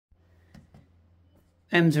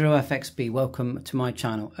M0FXB, welcome to my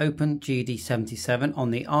channel. OPENGD77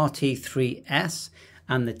 on the RT3S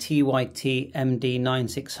and the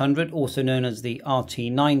TYT9600, also known as the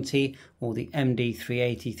RT90 or the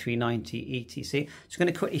MD380, 390 etc. Just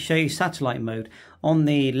going to quickly show you satellite mode. On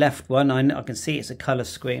the left one, I can see it's a color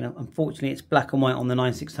screen. Unfortunately, it's black and white on the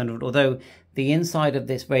 9600, although the inside of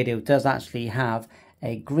this radio does actually have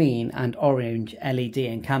a green and orange LED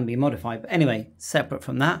and can be modified. But anyway, separate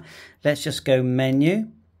from that, let's just go menu.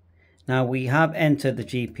 Now we have entered the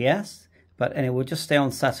GPS, but anyway, we'll just stay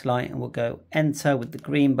on satellite and we'll go enter with the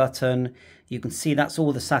green button. You can see that's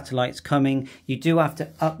all the satellites coming. You do have to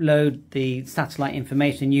upload the satellite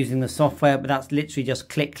information using the software, but that's literally just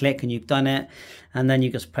click and you've done it. And then you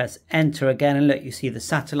just press enter again and look, you see the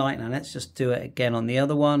satellite. Now let's just do it again on the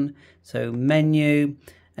other one. So menu.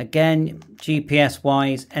 Again, GPS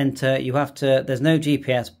wise, enter. You have to, there's no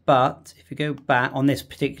GPS, but if you go back on this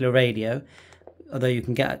particular radio, although you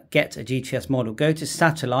can get a GPS model, go to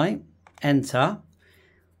satellite, enter.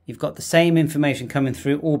 You've got the same information coming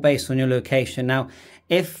through, all based on your location. Now,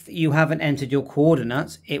 if you haven't entered your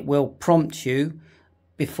coordinates, it will prompt you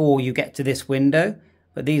before you get to this window.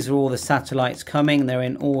 But these are all the satellites coming. They're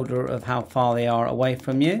in order of how far they are away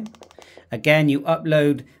from you. Again, you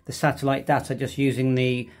upload the satellite data just using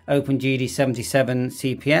the OPENGD77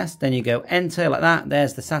 CPS. Then you go enter like that.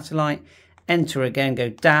 There's the satellite. Enter again, go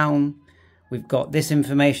down. We've got this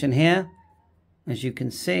information here. As you can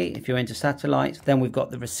see, if you're into satellites, then we've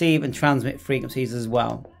got the receive and transmit frequencies as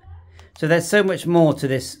well. So there's so much more to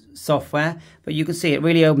this software, but you can see it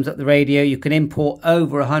really opens up the radio. You can import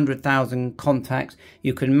over 100,000 contacts.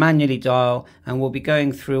 You can manually dial, and we'll be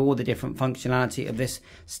going through all the different functionality of this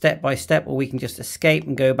step by step, or we can just escape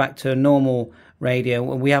and go back to a normal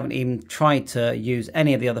radio. And we haven't even tried to use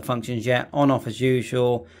any of the other functions yet. On, off as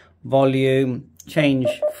usual, volume, change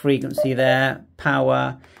frequency there,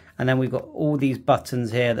 power, and then we've got all these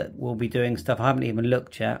buttons here that will be doing stuff. I haven't even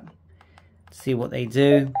looked yet to see what they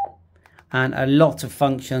do. And a lot of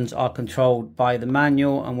functions are controlled by the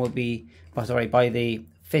manual and will be, by the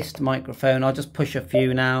fist microphone. I'll just push a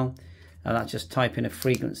few now. That's just type in a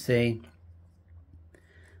frequency.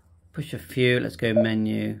 Push a few, let's go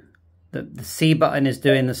menu. The C button is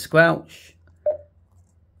doing the squelch.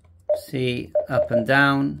 C up and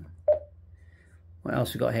down. What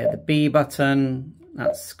else we got here? The B button,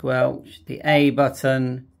 that's squelch. The A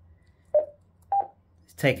button,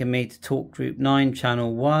 it's taking me to talk group 9,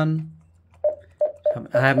 channel 1.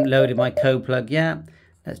 I haven't loaded my code plug yet.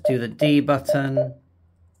 Let's do the D button.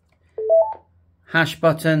 Hash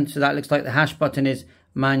button. So that looks like the hash button is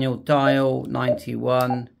manual dial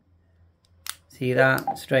 91. See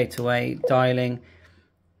that? Straight away dialing.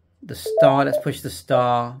 The star. Let's push the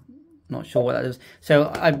star. Not sure what that is.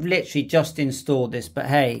 So I've literally just installed this, but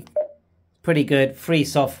hey, pretty good. Free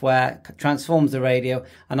software, transforms the radio,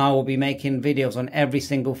 and I will be making videos on every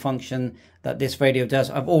single function that this radio does.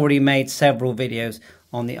 I've already made several videos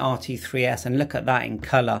on the RT3S, and look at that in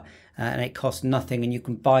color, and it costs nothing, and you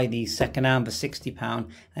can buy these second-hand for £60,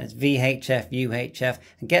 and it's VHF, UHF,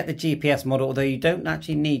 and get the GPS model, although you don't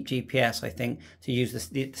actually need GPS, I think, to use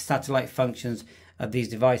the satellite functions of these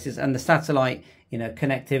devices. And the satellite,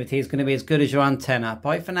 connectivity is going to be as good as your antenna.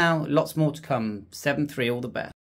 Bye for now, lots more to come. 7.3, all the best.